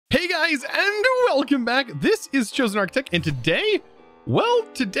guys, and welcome back. This is ChosenArchitect, and today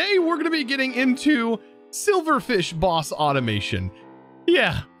we're going to be getting into Silverfish boss automation.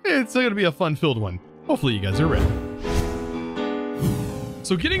 Yeah, it's going to be a fun-filled one. Hopefully you guys are ready.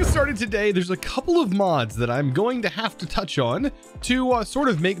 So getting started today, there's a couple of mods that I'm going to have to touch on to sort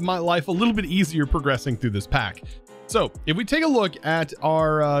of make my life a little bit easier progressing through this pack. So if we take a look at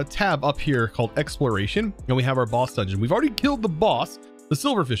our tab up here called Exploration, and we have our boss dungeon. We've already killed the boss, the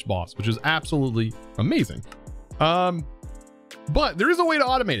Silverfish boss, which is absolutely amazing. But there is a way to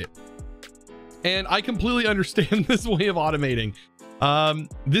automate it. And I completely understand this way of automating.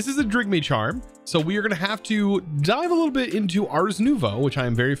 This is a Drygmy charm. So we are going to have to dive a little bit into Ars Nouveau, which I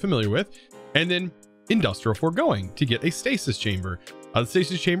am very familiar with, and then Industrial Foregoing to get a stasis chamber. The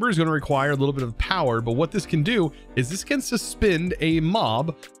stasis chamber is going to require a little bit of power, but what this can do is this can suspend a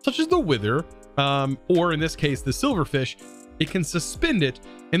mob such as the Wither, or in this case, the Silverfish. It can suspend it,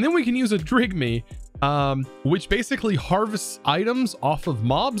 and then we can use a Drygmy, which basically harvests items off of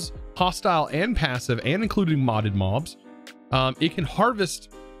mobs, hostile and passive, and including modded mobs. It can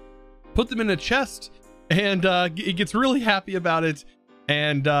harvest, put them in a chest, and it gets really happy about it.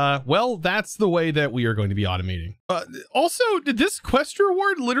 And well, that's the way that we are going to be automating. Also, did this quest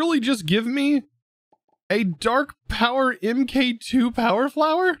reward literally just give me a Dark Power MK2 Power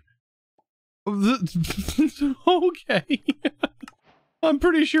Flower? Okay. I'm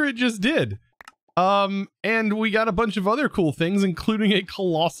pretty sure it just did. And we got a bunch of other cool things, including a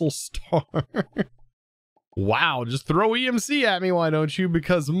Colossal Star. Wow, just throw EMC at me, why don't you?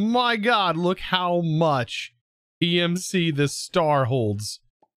 Because my God, look how much EMC this star holds.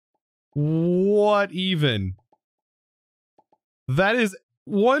 What even? That is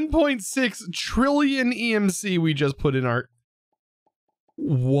 1.6 trillion EMC we just put in our...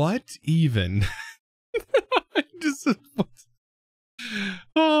 What even?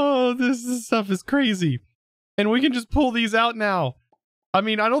 Oh, this stuff is crazy. And we can just pull these out now. I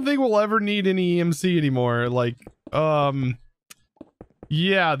mean, I don't think we'll ever need any EMC anymore. Like,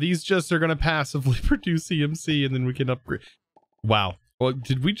 yeah, these just are going to passively produce EMC and then we can upgrade. Wow. Well,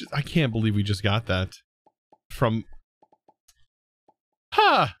 did we just, I can't believe we just got that from,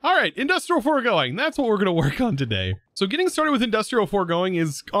 all right, Industrial Foregoing. That's what we're going to work on today. So getting started with Industrial Foregoing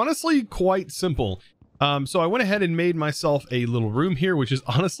is honestly quite simple. So I went ahead and made myself a little room here, which is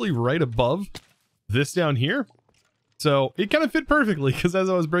honestly right above this down here. So it kind of fit perfectly because as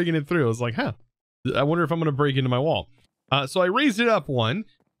I was breaking it through, I was like, huh, I wonder if I'm going to break into my wall. So I raised it up one,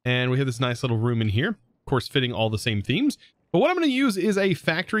 and we have this nice little room in here, of course, fitting all the same themes. But what I'm going to use is a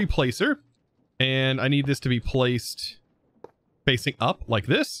factory placer, and I need this to be placed facing up like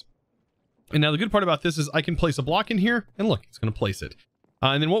this. And now the good part about this is I can place a block in here, and look, it's going to place it.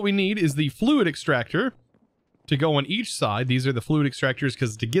 And then what we need is the fluid extractor to go on each side. These are the fluid extractors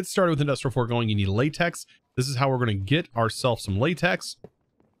because to get started with Industrial Foregoing, you need latex. This is how we're going to get ourselves some latex.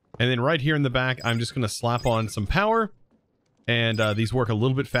 And then right here in the back, I'm just going to slap on some power. And these work a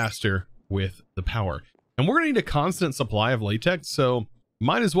little bit faster with the power. And we're going to need a constant supply of latex, so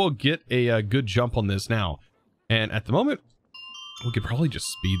might as well get a good jump on this now. And at the moment, we could probably just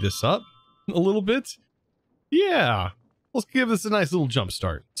speed this up a little bit. Yeah, let's give this a nice little jump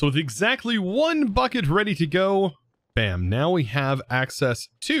start. So with exactly one bucket ready to go, bam, now we have access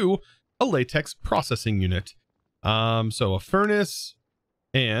to a latex processing unit. So a furnace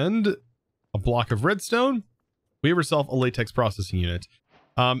and a block of redstone. We have ourselves a latex processing unit.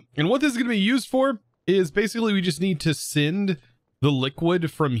 And what this is going to be used for is basically we just need to send the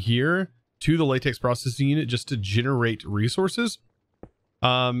liquid from here to the latex processing unit just to generate resources.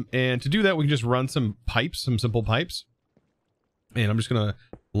 And to do that, we can just run some pipes, some simple pipes. And I'm just going to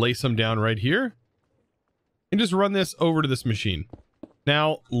lay some down right here and just run this over to this machine.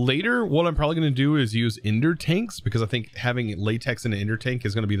 Now, later, what I'm probably going to do is use ender tanks because I think having latex in an ender tank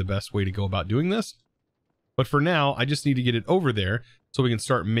is going to be the best way to go about doing this. But for now, I just need to get it over there so we can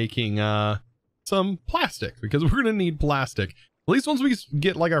start making some plastic because we're going to need plastic. At least once we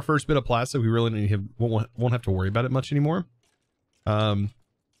get like our first bit of plastic, we really won't have to worry about it much anymore. But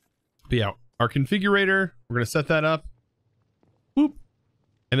yeah, our configurator, we're going to set that up. Boop.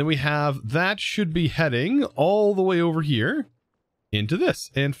 And then we have that should be heading all the way over here into this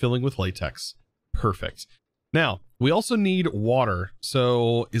and filling with latex. Perfect. Now, we also need water.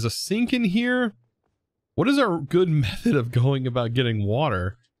 So is a sink in here? What is our good method of going about getting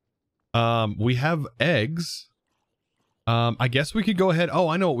water? We have eggs. I guess we could go ahead. Oh,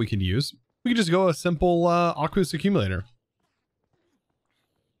 I know what we could use. We could just go a simple aqueous accumulator.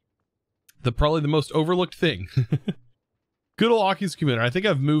 Probably the most overlooked thing. Good old aqueous accumulator. I think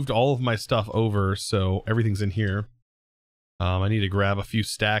I've moved all of my stuff over, so everything's in here. I need to grab a few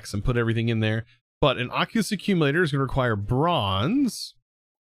stacks and put everything in there. But an Oculus accumulator is going to require bronze.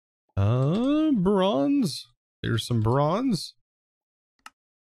 Bronze. There's some bronze.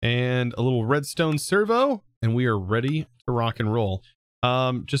 And a little redstone servo. And we are ready to rock and roll.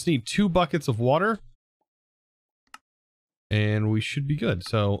 Just need 2 buckets of water. And we should be good.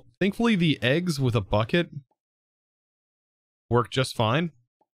 So thankfully the eggs with a bucket work just fine.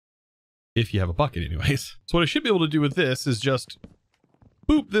 If you have a bucket anyways. So what I should be able to do with this is just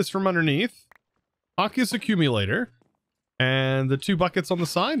boop this from underneath. Oculus accumulator. And the 2 buckets on the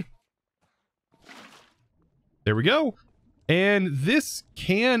side. There we go. And this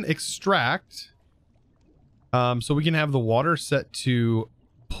can extract. So we can have the water set to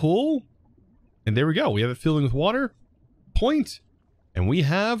pull. And there we go. We have it filling with water. Point. And we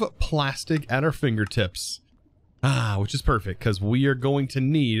have plastic at our fingertips. Which is perfect because we are going to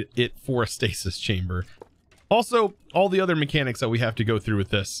need it for a stasis chamber. Also, all the other mechanics that we have to go through with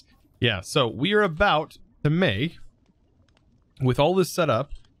this. Yeah, so we are about to make, with all this set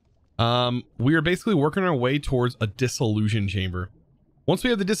up, we are basically working our way towards a dissolution chamber. Once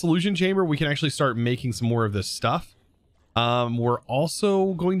we have the dissolution chamber, we can actually start making some more of this stuff. We're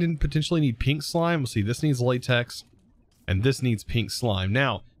also going to potentially need pink slime. We'll see, this needs latex, and this needs pink slime.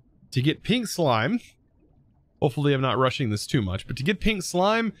 Now, to get pink slime... Hopefully I'm not rushing this too much, but to get pink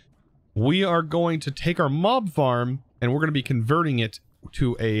slime, we are going to take our mob farm and we're going to be converting it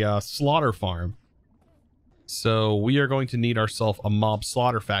to a slaughter farm. So we are going to need ourselves a mob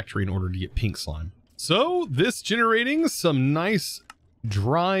slaughter factory in order to get pink slime. So this generating some nice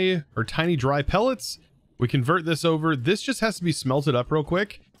dry or tiny dry pellets. We convert this over. This just has to be smelted up real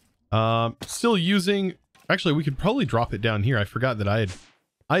quick. Still using, actually we could probably drop it down here. I forgot that I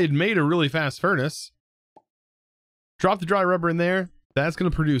had made a really fast furnace. Drop the dry rubber in there. That's going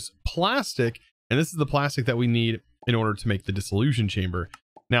to produce plastic. And this is the plastic that we need in order to make the dissolution chamber.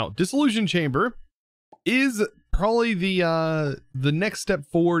 Now, dissolution chamber is probably the next step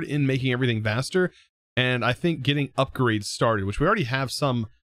forward in making everything faster. And I think getting upgrades started, which we already have some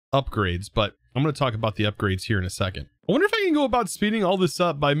upgrades, but I'm going to talk about the upgrades here in a second. I wonder if I can go about speeding all this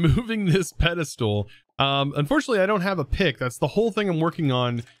up by moving this pedestal. Unfortunately, I don't have a pick. That's the whole thing I'm working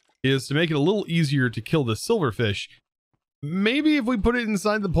on, is to make it a little easier to kill the silverfish. Maybe if we put it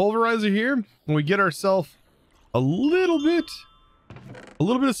inside the pulverizer here, and we get ourselves a little bit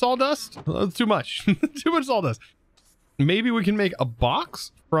of sawdust. That's too much. Too much sawdust. Maybe we can make a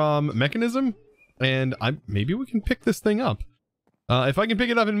box from mechanism, and maybe we can pick this thing up. If I can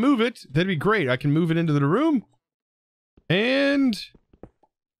pick it up and move it, that'd be great. I can move it into the room, and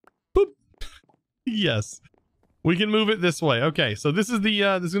boop. Yes, we can move it this way. Okay, so this is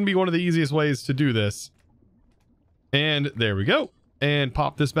this is gonna be one of the easiest ways to do this. And there we go. And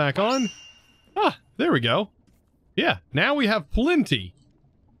pop this back on. There we go. Yeah, now we have plenty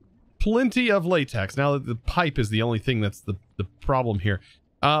of latex. Now that the pipe is the only thing that's the problem here.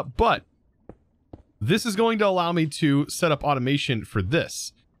 But this is going to allow me to set up automation for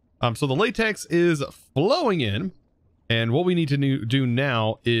this. So the latex is flowing in. And what we need to do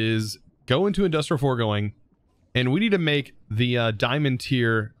now is go into industrial foregoing. And we need to make the diamond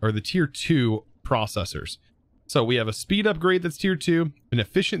tier, or the tier 2 processors. So we have a speed upgrade that's tier 2, an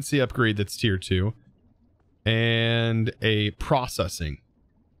efficiency upgrade that's tier 2, and a processing.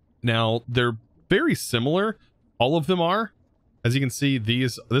 Now, they're very similar. All of them are. As you can see,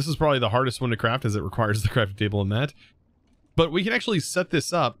 this is probably the hardest one to craft, as it requires the crafting table and that. But we can actually set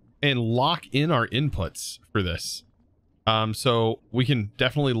this up and lock in our inputs for this. So we can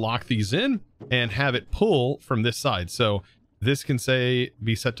definitely lock these in and have it pull from this side. So this can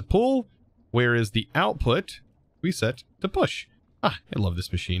be set to pull, whereas the output we set to push. I love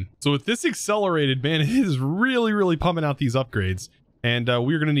this machine. So with this accelerated, man, it is really, really pumping out these upgrades. And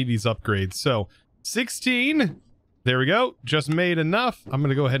we're going to need these upgrades. So 16, there we go. Just made enough. I'm going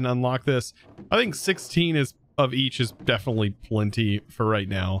to go ahead and unlock this. I think 16 of each is definitely plenty for right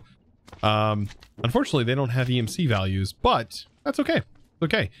now. Unfortunately, they don't have EMC values, but that's okay.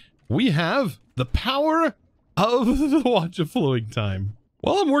 Okay. We have the power of the Watch of Flowing Time.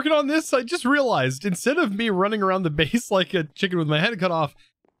 While I'm working on this, I just realized, instead of me running around the base like a chicken with my head cut off,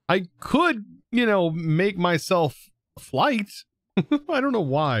 I could, you know, make myself flight. I don't know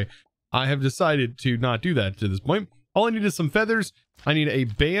why I have decided to not do that to this point. All I need is some feathers. I need a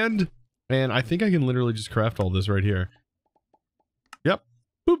band, and I think I can literally just craft all this right here. Yep.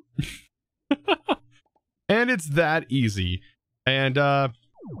 Boop. And it's that easy. And,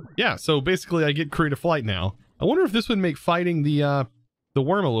 yeah, so basically I get creative flight now. I wonder if this would make fighting the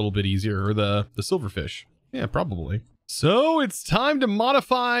worm a little bit easier, or the silverfish. Yeah, probably. So it's time to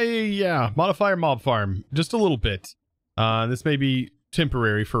modify our mob farm just a little bit. This may be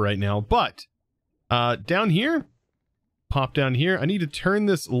temporary for right now, but down here, pop down here. I need to turn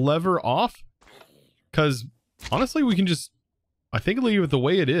this lever off because honestly, we can just, I think, leave it the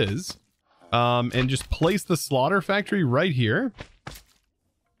way it is, and just place the slaughter factory right here.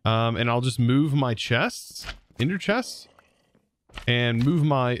 And I'll just move my chests, ender chests, and move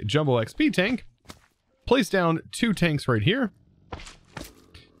my jumbo XP tank. Place down 2 tanks right here.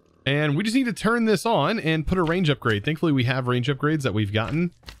 And we just need to turn this on and put a range upgrade. Thankfully, we have range upgrades that we've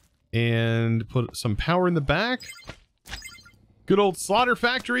gotten. And put some power in the back. Good old slaughter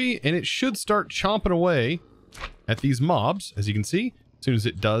factory. And it should start chomping away at these mobs, as you can see, as soon as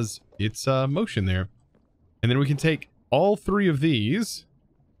it does its motion there. And then we can take all 3 of these,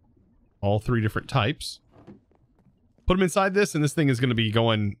 all 3 different types, put them inside this, and this thing is going to be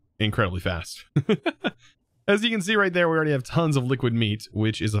going incredibly fast. As you can see right there, we already have tons of liquid meat,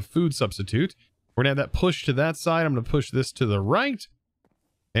 which is a food substitute. We're going to have that push to that side. I'm going to push this to the right.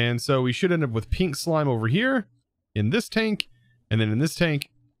 And so we should end up with pink slime over here in this tank. And then in this tank,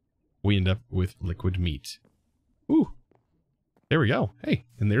 we end up with liquid meat. Ooh, there we go. Hey,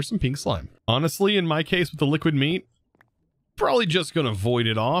 and there's some pink slime. Honestly, in my case with the liquid meat, probably just going to void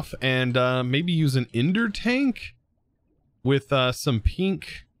it off and maybe use an ender tank with some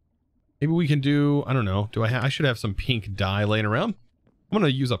pink. Maybe we can do, I don't know, I should have some pink dye laying around. I'm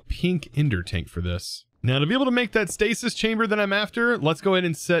going to use a pink ender tank for this. Now, to be able to make that stasis chamber that I'm after, let's go ahead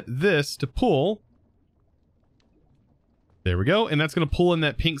and set this to pull. There we go. And that's going to pull in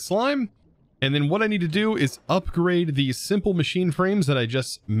that pink slime. And then what I need to do is upgrade these simple machine frames that I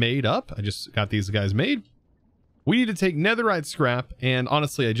just made up. I just got these guys made. We need to take netherite scrap, and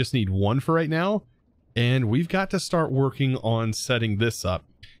honestly, I just need 1 for right now. And we've got to start working on setting this up.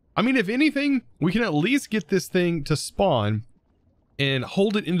 I mean, if anything, we can at least get this thing to spawn and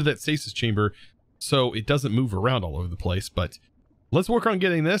hold it into that stasis chamber so it doesn't move around all over the place. But let's work on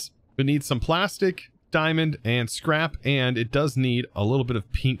getting this. We need some plastic, diamond, and scrap, and it does need a little bit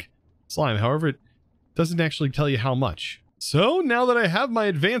of pink slime. However, it doesn't actually tell you how much. So now that I have my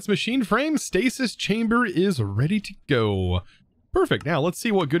advanced machine frame, stasis chamber is ready to go. Perfect. Now let's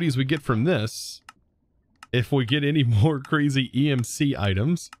see what goodies we get from this. If we get any more crazy EMC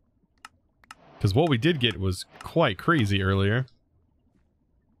items. Because what we did get was quite crazy earlier.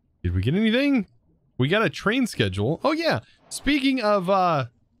 Did we get anything? We got a train schedule. Oh yeah. Speaking of,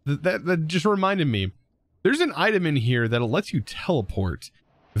 that just reminded me. There's an item in here that lets you teleport.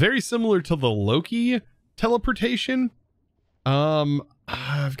 Very similar to the Loki teleportation.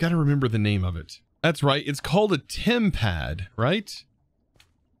 I've got to remember the name of it. That's right. It's called a Tempad, right?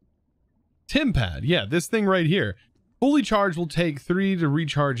 Tempad. Yeah, this thing right here. Fully charged will take 3 to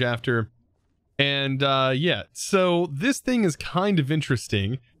recharge after. And yeah, so this thing is kind of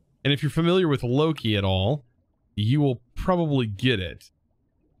interesting. And if you're familiar with Loki at all, you will probably get it.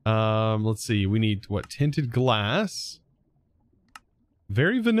 Let's see. We need what? Tinted glass.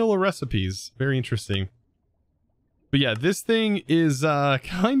 Very vanilla recipes. Very interesting. But yeah, this thing is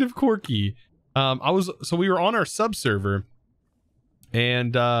kind of quirky. So we were on our sub server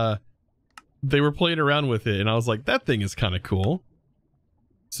and they were playing around with it and I was like, that thing is kind of cool.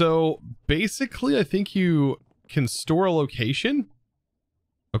 So basically, I think you can store a location.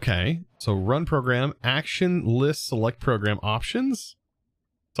 Okay, so run program, action list, select program options,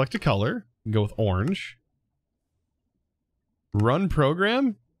 select a color, go with orange. Run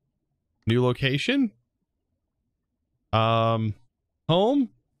program, new location, home,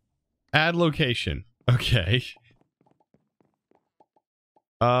 add location. Okay.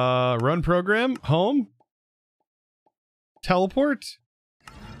 Run program, home, teleport.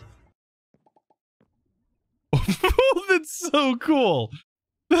 That's so cool.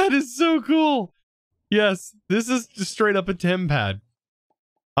 That is so cool. Yes, this is just straight up a Tempad.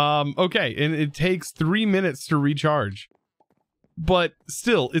 Okay, and it takes 3 minutes to recharge. But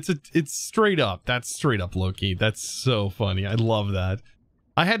still, it's straight up. That's straight up Loki. That's so funny. I love that.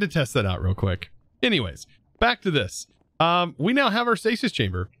 I had to test that out real quick. Anyways, back to this. We now have our stasis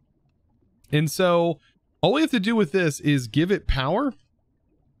chamber. And so all we have to do with this is give it power.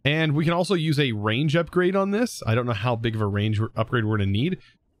 And we can also use a range upgrade on this. I don't know how big of a range upgrade we're going to need.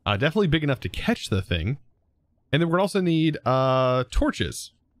 Definitely big enough to catch the thing. And then we're going to also need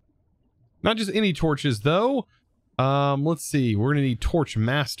torches. Not just any torches, though. Let's see. We're going to need Torch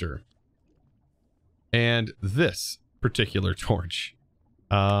Master. And this particular torch.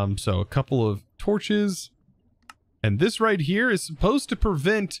 So a couple of torches. And this right here is supposed to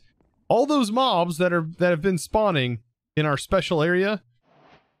prevent all those mobs that have been spawning in our special area.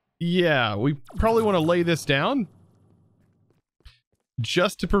 Yeah, we probably want to lay this down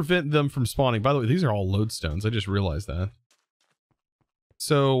just to prevent them from spawning. By the way, these are all lodestones. I just realized that.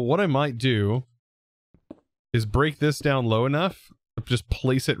 So what I might do is break this down low enough to just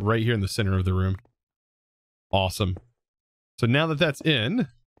place it right here in the center of the room. Awesome. So now that that's in,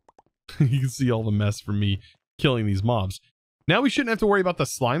 you can see all the mess from me killing these mobs. Now we shouldn't have to worry about the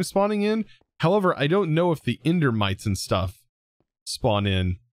slime spawning in. However, I don't know if the ender mites and stuff spawn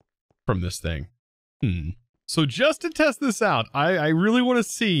in from this thing. So just to test this out, I really want to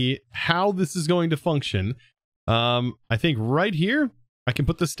see how this is going to function. I think right here, I can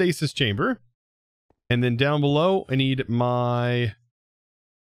put the stasis chamber. And then down below, I need my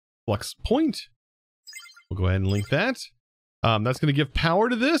flux point. We'll go ahead and link that. That's going to give power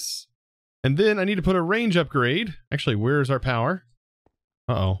to this. And then I need to put a range upgrade. Actually, where's our power?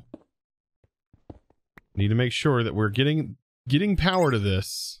 Uh-oh. Need to make sure that we're getting power to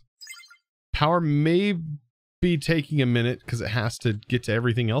this. Power may be taking a minute because it has to get to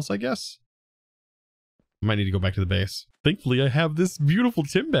everything else, I guess. Might need to go back to the base. Thankfully, I have this beautiful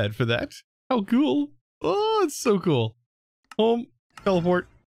tim bed for that. How cool. Oh, it's so cool. Home, teleport.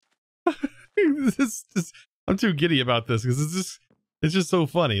 I'm too giddy about this because it's just so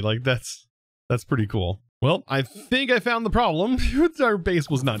funny. Like that's pretty cool. Well, I think I found the problem. Our base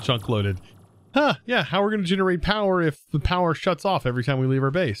was not chunk loaded. Huh, yeah, how we're going to generate power if the power shuts off every time we leave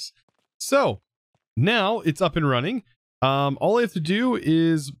our base. So now it's up and running. All I have to do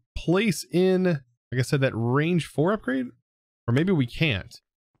is place in, like I said, that range 4 upgrade, or maybe we can't.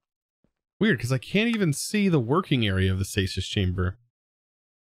 Weird, because I can't even see the working area of the stasis chamber.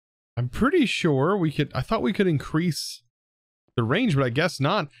 I'm pretty sure we could, I thought we could increase the range, but I guess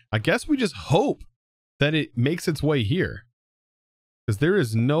not. I guess we just hope that it makes its way here, because there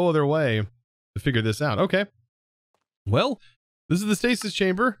is no other way to figure this out. Okay. Well, this is the stasis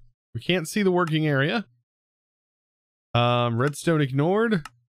chamber. We can't see the working area. Redstone ignored.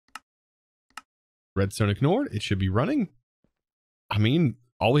 Redstone ignored. It should be running. I mean,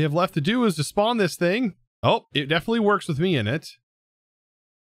 all we have left to do is to spawn this thing. Oh, it definitely works with me in it.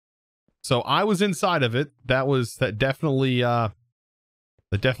 So I was inside of it. That definitely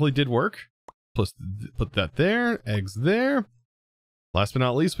did work. Plus, put that there. Eggs there. Last but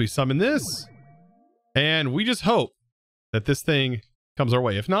not least, we summon this. And we just hope that this thing comes our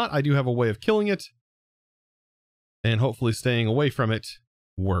way. If not, I do have a way of killing it. And hopefully staying away from it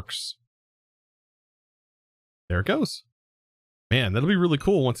works. There it goes. Man, that'll be really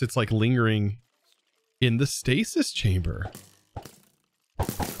cool once it's like lingering in the stasis chamber.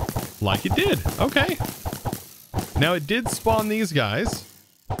 Like it did. Okay. Now it did spawn these guys.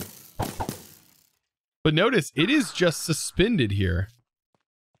 But notice, it is just suspended here.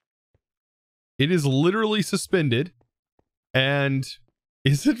 It is literally suspended. And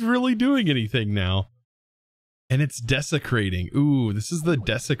isn't really doing anything now. And it's desecrating. Ooh, this is the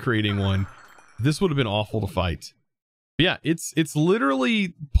desecrating one. This would have been awful to fight. But yeah, it's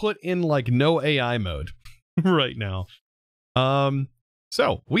literally put in like no AI mode right now.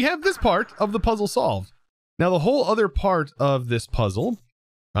 So we have this part of the puzzle solved. Now the whole other part of this puzzle,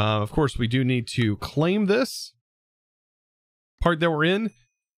 of course, we do need to claim this part that we're in.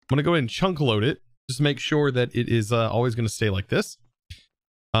 I'm going to go ahead and chunk load it. Just make sure that it is always going to stay like this.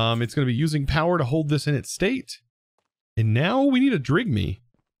 It's going to be using power to hold this in its state. And now we need a Drygmy.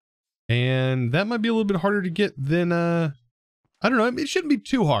 And that might be a little bit harder to get than, I don't know, it shouldn't be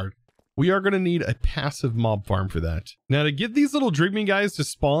too hard. We are going to need a passive mob farm for that. Now to get these little Drygmy guys to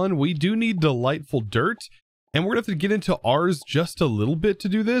spawn, we do need delightful dirt. And we're going to have to get into ours just a little bit to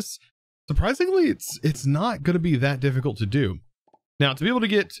do this. Surprisingly, it's not going to be that difficult to do. Now to be able to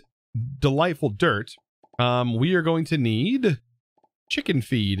get delightful dirt, we are going to need chicken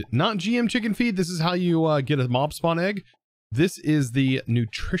feed, not GM chicken feed. This is how you get a mob spawn egg. This is the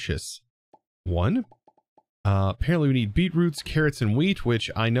nutritious one. Apparently we need beetroots, carrots, and wheat, which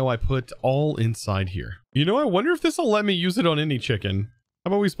I know I put all inside here. You know, I wonder if this will let me use it on any chicken. How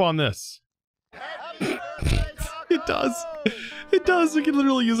about we spawn this? It does. It does. We can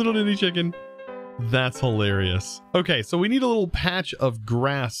literally use it on any chicken. That's hilarious. Okay, so we need a little patch of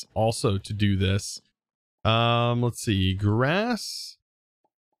grass also to do this. Let's see. Grass.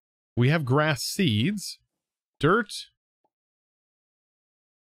 We have grass seeds. Dirt.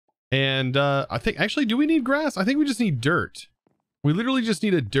 And I think, actually, do we need grass? I think we just need dirt. We literally just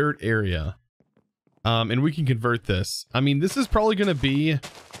need a dirt area. And we can convert this. I mean, this is probably going to be,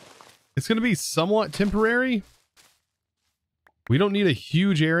 it's going to be somewhat temporary. We don't need a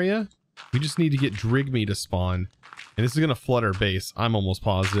huge area. We just need to get Drygmy to spawn. And this is going to flood our base. I'm almost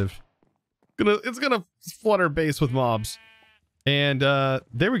positive. It's going to flood our base with mobs. And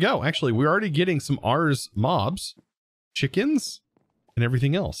there we go. Actually, we're already getting some ours mobs. Chickens. and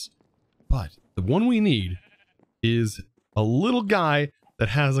everything else. But the one we need is a little guy that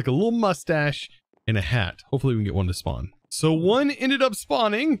has like a little mustache and a hat. Hopefully we can get one to spawn. So one ended up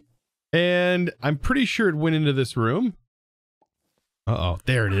spawning, and I'm pretty sure it went into this room. Uh-oh,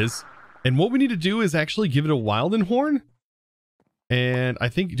 there it is. And what we need to do is actually give it a Wilden Horn. And I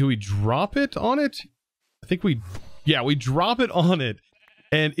think, do we drop it on it? I think we drop it on it.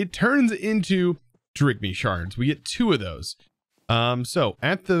 And it turns into Drygmy shards. We get 2 of those. So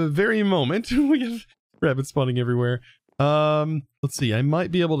at the very moment, we have rabbits spawning everywhere. Let's see, I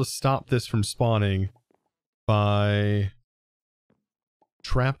might be able to stop this from spawning by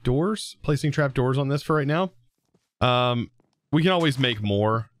trapdoors, placing trapdoors on this for right now. We can always make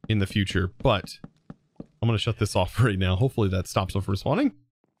more in the future, but I'm going to shut this off right now. Hopefully that stops them from spawning.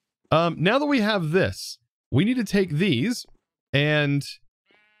 Now that we have this, we need to take these and,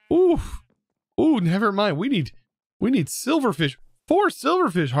 ooh, never mind. We need silverfish, 4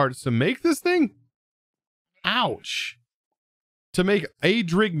 silverfish hearts to make this thing. Ouch. To make a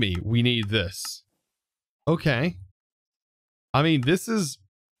Drygmy, we need this. Okay. I mean, this is,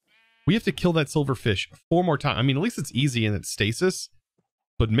 we have to kill that silverfish 4 more times. I mean, at least it's easy and it's stasis,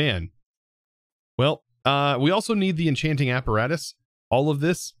 but man. Well, we also need the enchanting apparatus. All of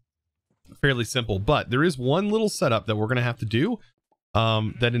this, fairly simple, but there is one little setup that we're going to have to do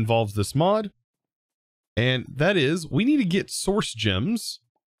that involves this mod. And that is, we need to get source gems.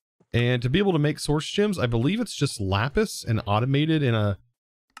 And to be able to make source gems, I believe it's just lapis and automated in a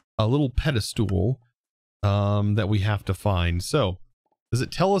little pedestal that we have to find. So, does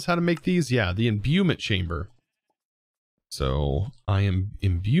it tell us how to make these? Yeah, the imbuement chamber. So, I am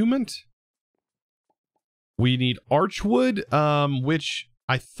imbuement. We need archwood, which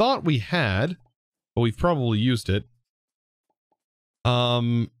I thought we had, but we've probably used it.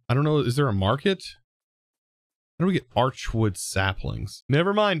 I don't know, is there a market? How do we get archwood saplings?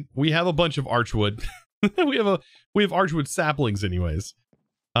 Never mind. We have a bunch of archwood. we have archwood saplings anyways.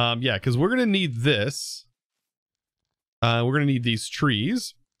 Yeah, because we're gonna need this. We're gonna need these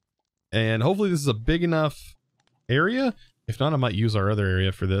trees. And hopefully this is a big enough area. If not, I might use our other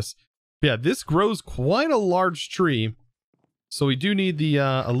area for this. But yeah, this grows quite a large tree. So we do need the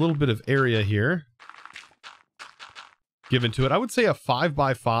a little bit of area here given to it. I would say a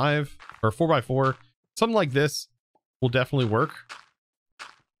 5x5 or 4x4, something like this will definitely work.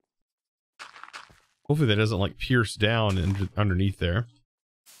 Hopefully that doesn't like pierce down and underneath there.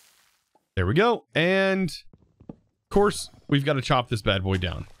 There we go. And of course, we've got to chop this bad boy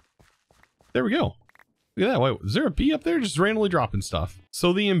down. There we go. Look at that. Wait, is there a bee up there just randomly dropping stuff?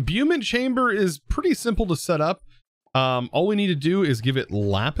 So the imbuement chamber is pretty simple to set up. All we need to do is give it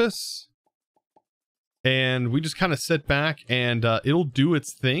lapis. And we just kind of sit back and it'll do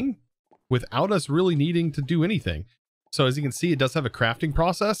its thing without us really needing to do anything. So as you can see, it does have a crafting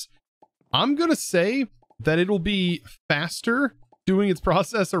process. I'm going to say that it'll be faster doing its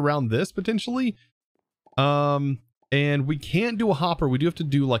process around this potentially. And we can't do a hopper. We do have to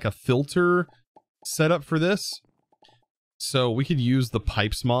do like a filter setup for this. So we could use the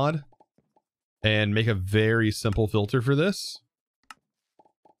pipes mod and make a very simple filter for this.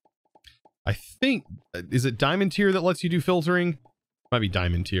 I think, is it diamond tier that lets you do filtering? Might be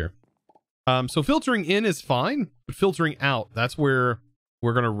diamond tier. So filtering in is fine, but filtering out, that's where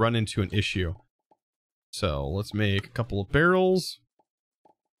we're going to run into an issue. So let's make a couple of barrels.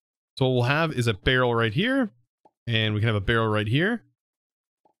 So what we'll have is a barrel right here, and we can have a barrel right here.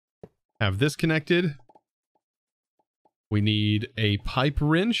 Have this connected. We need a pipe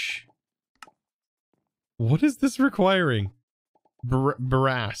wrench. What is this requiring?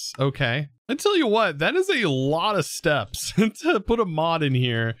 Brass. Okay. I tell you what, that is a lot of steps to put a mod in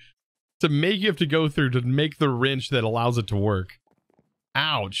here to make you have to go through to make the wrench that allows it to work.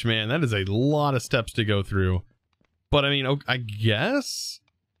 Ouch, man. That is a lot of steps to go through. But I mean, I guess.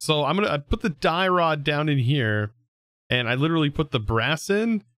 So I put the die rod down in here and I literally put the brass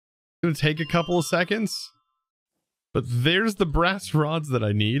in. It's gonna take a couple of seconds. But there's the brass rods that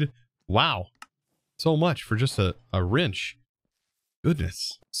I need. Wow. So much for just a wrench.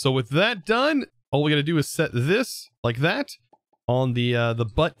 Goodness. So with that done, all we gotta do is set this like that on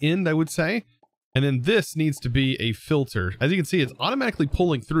the butt end, I would say. And then this needs to be a filter. As you can see, it's automatically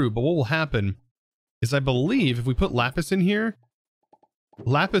pulling through, but what will happen is I believe if we put lapis in here,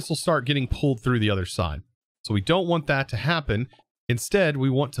 lapis will start getting pulled through the other side. So we don't want that to happen. Instead, we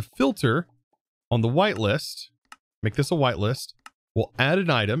want to filter on the whitelist, make this a whitelist. We'll add an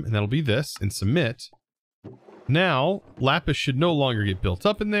item, and that'll be this, and submit. Now, lapis should no longer get built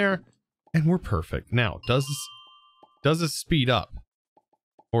up in there, and we're perfect. Now, does this speed up?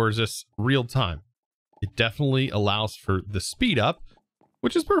 Or is this real time? It definitely allows for the speed up.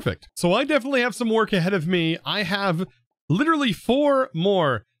 which is perfect. So I definitely have some work ahead of me. I have literally 4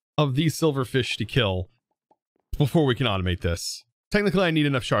 more of these silverfish to kill before we can automate this. Technically, I need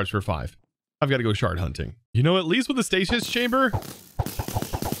enough shards for 5. I've got to go shard hunting. You know, at least with the stasis chamber,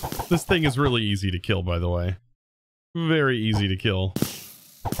 this thing is really easy to kill, by the way. Very easy to kill.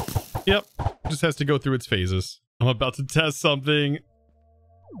 Yep, just has to go through its phases. I'm about to test something.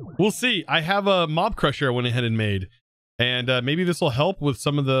 We'll see. I have a mob crusher I went ahead and made. And maybe this will help with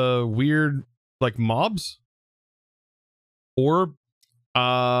some of the weird, like, mobs. Or,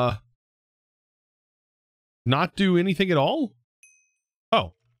 not do anything at all?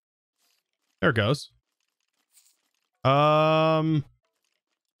 Oh. There it goes. I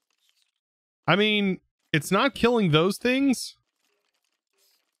mean, it's not killing those things.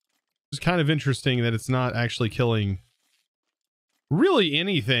 It's kind of interesting that it's not actually killing really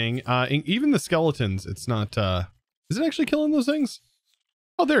anything. Even the skeletons, it's not, is it actually killing those things?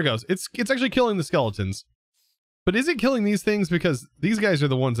 Oh, there it goes. It's actually killing the skeletons. But is it killing these things? Because these guys are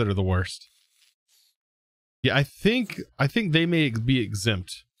the ones that are the worst. Yeah, I think they may be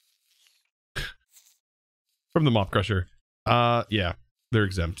exempt from the mob crusher. Yeah, they're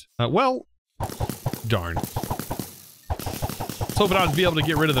exempt. Well, darn. Let's hope I'd be able to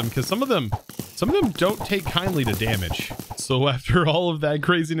get rid of them, because some of them don't take kindly to damage. So after all of that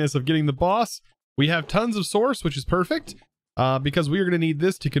craziness of getting the boss, we have tons of source, which is perfect, because we are going to need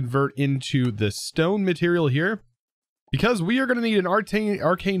this to convert into the stone material here, because we are going to need an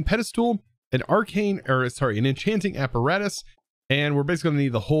arcane pedestal, an enchanting apparatus, and we're basically going to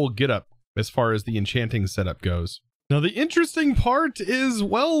need the whole getup as far as the enchanting setup goes. Now, the interesting part is,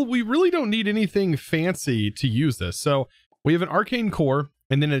 well, we really don't need anything fancy to use this. So we have an arcane core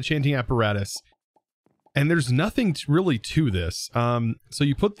and then an enchanting apparatus, and there's nothing really to this. So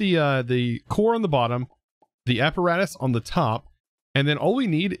you put the core on the bottom, the apparatus on the top, and then all we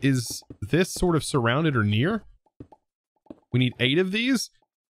need is this sort of surrounded or near. We need 8 of these,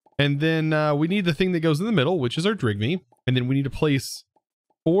 and then we need the thing that goes in the middle, which is our Drygmy, and then we need to place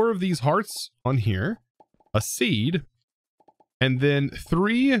 4 of these hearts on here, a seed, and then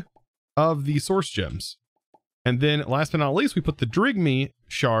 3 of the source gems. And then last but not least, we put the Drygmy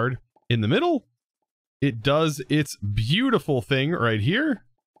shard in the middle. It does its beautiful thing right here.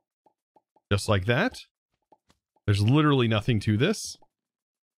 Just like that. There's literally nothing to this.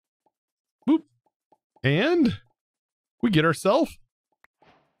 Boop. And we get ourselves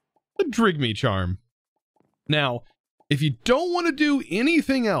a Drygmy charm. Now, if you don't want to do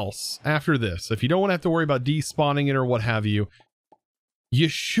anything else after this, if you don't want to have to worry about despawning it or what have you, you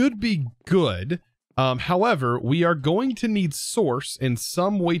should be good. However, we are going to need source and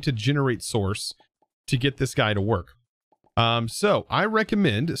some way to generate source to get this guy to work. So I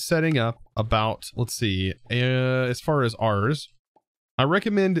recommend setting up about, let's see, as far as ours, I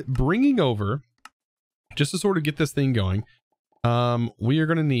recommend bringing over, just to sort of get this thing going, we are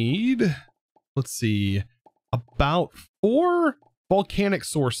going to need, let's see, about 4 volcanic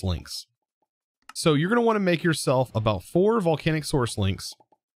source links. So you're going to want to make yourself about 4 volcanic source links.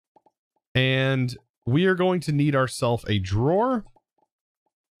 And we are going to need ourselves a drawer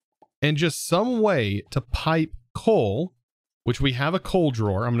and just some way to pipe coal, which we have a coal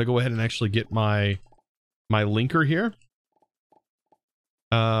drawer. I'm going to go ahead and actually get my linker here.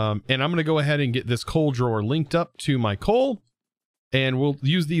 And I'm going to go ahead and get this coal drawer linked up to my coal. And we'll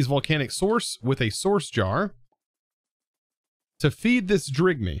use these volcanic source with a source jar to feed this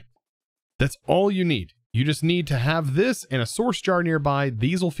Drygmy. That's all you need. You just need to have this and a source jar nearby.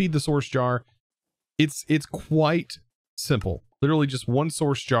 These will feed the source jar. It's quite simple. Literally just one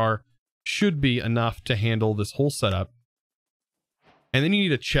source jar should be enough to handle this whole setup. And then you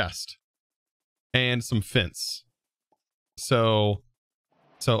need a chest and some fence. So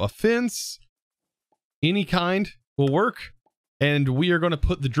a fence, any kind, will work. And we are going to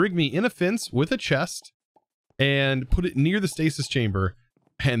put the Drygmy in a fence with a chest and put it near the stasis chamber.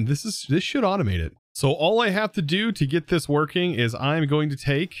 And this should automate it. So all I have to do to get this working is I'm going to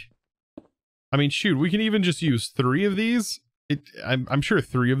take, I mean, shoot, we can even just use 3 of these. I'm sure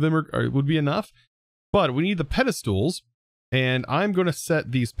 3 of them would be enough, but we need the pedestals, and I'm going to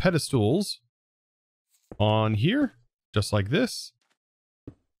set these pedestals on here, just like this.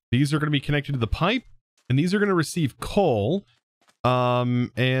 These are going to be connected to the pipe, and these are going to receive coal.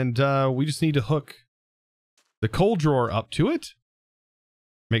 We just need to hook the coal drawer up to it.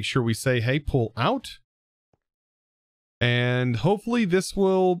 Make sure we say, hey, pull out. And hopefully this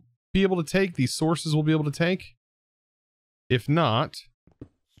will be able to take, these sources will be able to take. If not,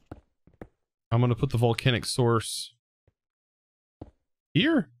 I'm going to put the volcanic source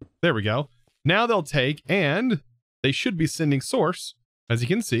here. There we go. Now they'll take, and they should be sending source. as you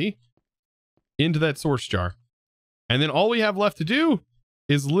can see, into that source jar. And then all we have left to do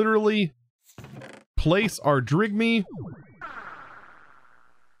is literally place our Drygmy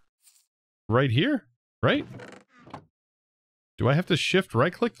right here, right? Do I have to shift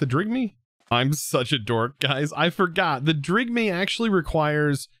right click the Drygmy? I'm such a dork, guys. I forgot. The Drygmy actually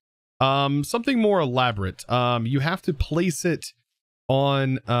requires something more elaborate. You have to place it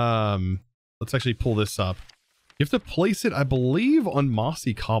on, let's actually pull this up. You have to place it, I believe, on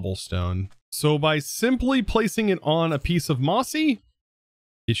mossy cobblestone. So by simply placing it on a piece of mossy,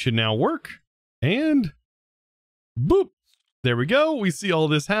 it should now work. And boop, there we go. We see all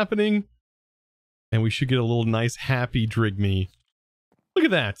this happening. And we should get a little nice happy Drygmy. Look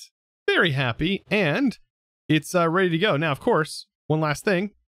at that. Very happy. And it's ready to go. Now, of course, one last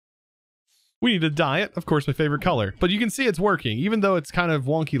thing. We need to dye it. Of course, my favorite color. But you can see it's working. Even though it's kind of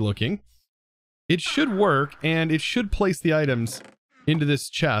wonky looking, it should work. And it should place the items into this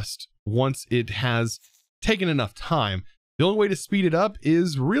chest once it has taken enough time. The only way to speed it up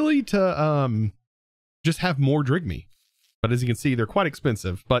is really to just have more Drygmy. But as you can see, they're quite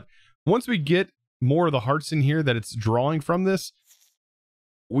expensive. But once we get more of the hearts in here that it's drawing from this,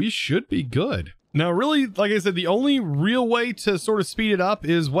 we should be good. Now, really, like I said, the only real way to sort of speed it up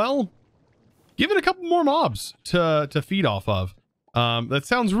is, well, give it a couple more mobs to feed off of. That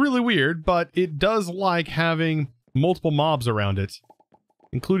sounds really weird, but it does like having multiple mobs around it,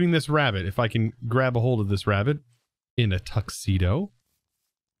 including this rabbit. If I can grab a hold of this rabbit in a tuxedo.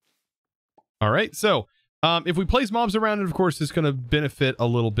 All right, so if we place mobs around it, of course, it's going to benefit a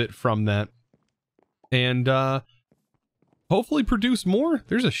little bit from that. And hopefully produce more.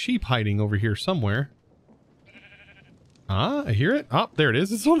 There's a sheep hiding over here somewhere. Ah, I hear it. Oh, there it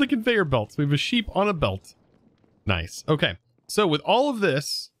is. It's on the conveyor belt. So we have a sheep on a belt. Nice. Okay. So with all of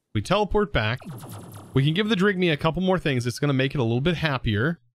this, we teleport back. We can give the Drygmy a couple more things. It's going to make it a little bit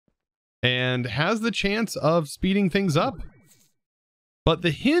happier and has the chance of speeding things up. But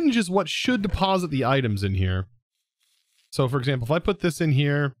the hinge is what should deposit the items in here. So for example, if I put this in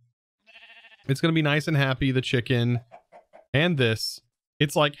here, it's going to be nice and happy, the chicken, and this.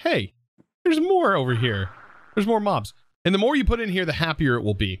 It's like, hey, there's more over here. There's more mobs. And the more you put in here, the happier it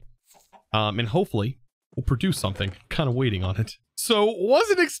will be. And hopefully, we'll produce something. Kind of waiting on it. So,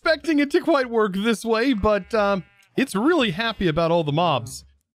 wasn't expecting it to quite work this way, but it's really happy about all the mobs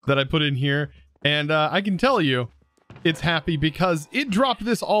that I put in here. And I can tell you, it's happy because it dropped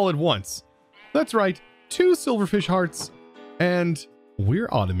this all at once. That's right, 2 silverfish hearts, and we're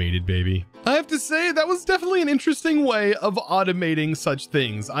automated, baby. I have to say, that was definitely an interesting way of automating such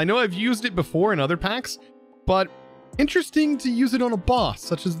things. I know I've used it before in other packs, but interesting to use it on a boss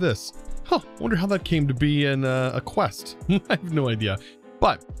such as this. Huh, wonder how that came to be in a quest. I have no idea.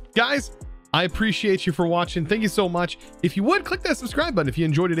 But, guys, I appreciate you for watching. Thank you so much. If you would, click that subscribe button if you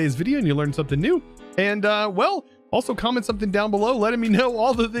enjoyed today's video and you learned something new. And, well, also comment something down below letting me know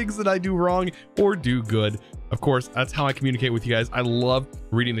all the things that I do wrong or do good. Of course, that's how I communicate with you guys. I love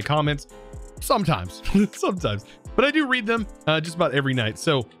reading the comments. Sometimes. Sometimes. But I do read them just about every night.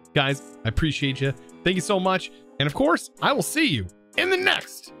 So, guys, I appreciate you. Thank you so much. And, of course, I will see you in the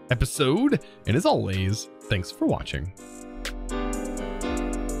next episode. And as always, thanks for watching.